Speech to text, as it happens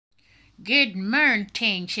Good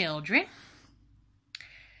morning, children.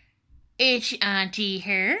 It's your auntie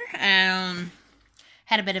here.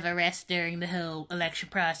 Had a bit of a rest during the whole election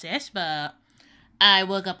process, but I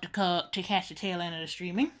woke up to catch the tail end of the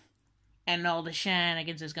streaming and all the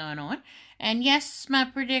shenanigans that's going on. And yes, my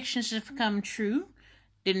predictions have come true.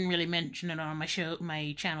 Didn't really mention it on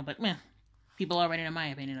my channel, but people already know my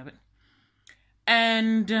opinion of it.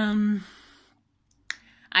 And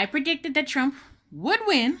I predicted that Trump would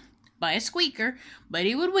win by a squeaker, but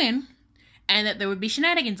he would win, and that there would be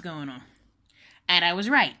shenanigans going on. And I was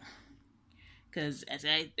right. Because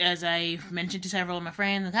as I mentioned to several of my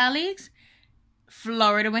friends and colleagues,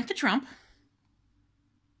 Florida went to Trump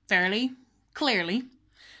fairly clearly.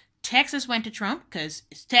 Texas went to Trump because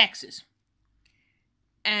it's Texas.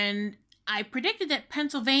 And I predicted that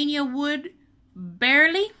Pennsylvania would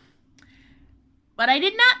barely, but I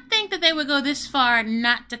did not think that they would go this far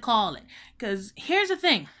not to call it. Because here's the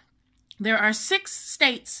thing. There are 6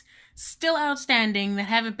 states still outstanding that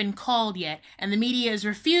haven't been called yet, and the media is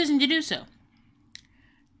refusing to do so.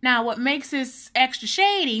 Now, what makes this extra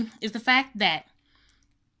shady is the fact that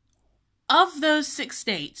of those 6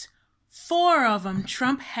 states, 4 of them,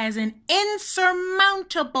 Trump has an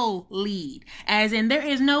insurmountable lead. As in, there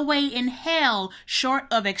is no way in hell, short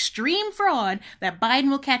of extreme fraud, that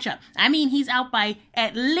Biden will catch up. I mean, he's out by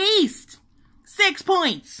at least 6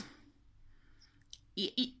 points.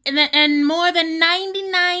 And more than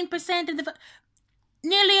 99% of the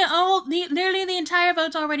nearly the entire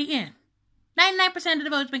vote's already in. 99% of the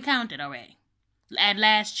vote's been counted already at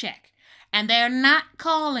last check, and they're not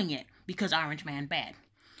calling it because Orange Man bad.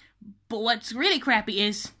 But what's really crappy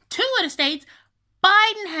is 2 of the states,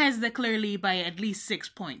 Biden has the clear lead by at least 6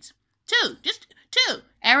 points. Just two,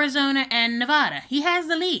 Arizona and Nevada. He has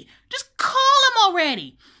the lead. Just call him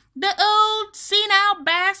already. The old senile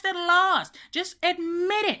bastard lost. Just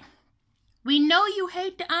admit it. We know you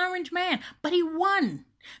hate the Orange Man, but he won.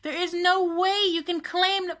 There is no way you can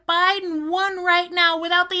claim that Biden won right now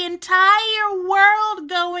without the entire world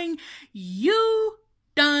going, you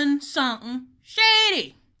done something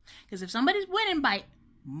shady. Because if somebody's winning by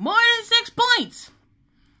more than 6 points,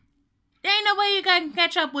 there ain't no way you can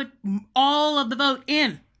catch up with all of the vote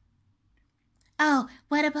in. Oh,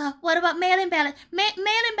 what about mail-in ballots?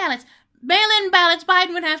 Mail-in ballots. Mail-in ballots,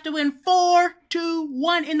 Biden would have to win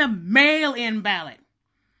 4-1 in the mail-in ballot.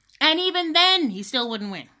 And even then, he still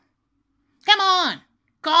wouldn't win. Come on.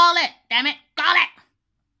 Call it. Damn it. Call it.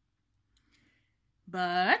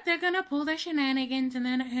 But they're going to pull their shenanigans, and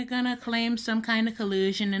then they're going to claim some kind of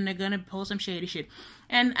collusion, and they're going to pull some shady shit.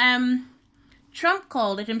 And Trump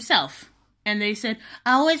called it himself. And they said,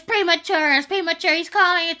 oh, it's premature. It's premature. He's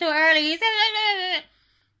calling it too early.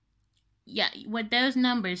 Yeah, with those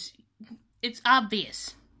numbers, it's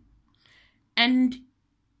obvious. And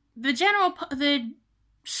the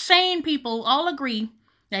sane people all agree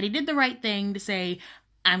that he did the right thing to say,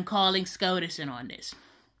 I'm calling SCOTUS in on this.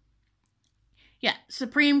 Yeah,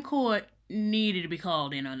 Supreme Court needed to be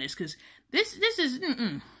called in on this, because this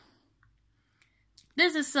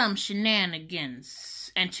is some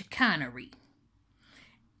shenanigans and chicanery.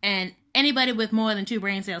 And anybody with more than 2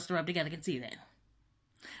 brain cells to rub together can see that.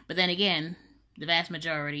 But then again, the vast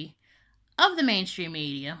majority of the mainstream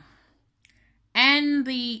media and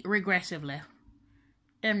the regressive left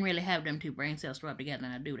doesn't really have them 2 brain cells to rub together,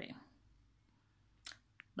 now do they?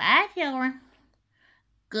 Bye, children.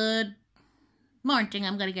 Good morning.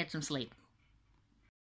 I'm going to get some sleep.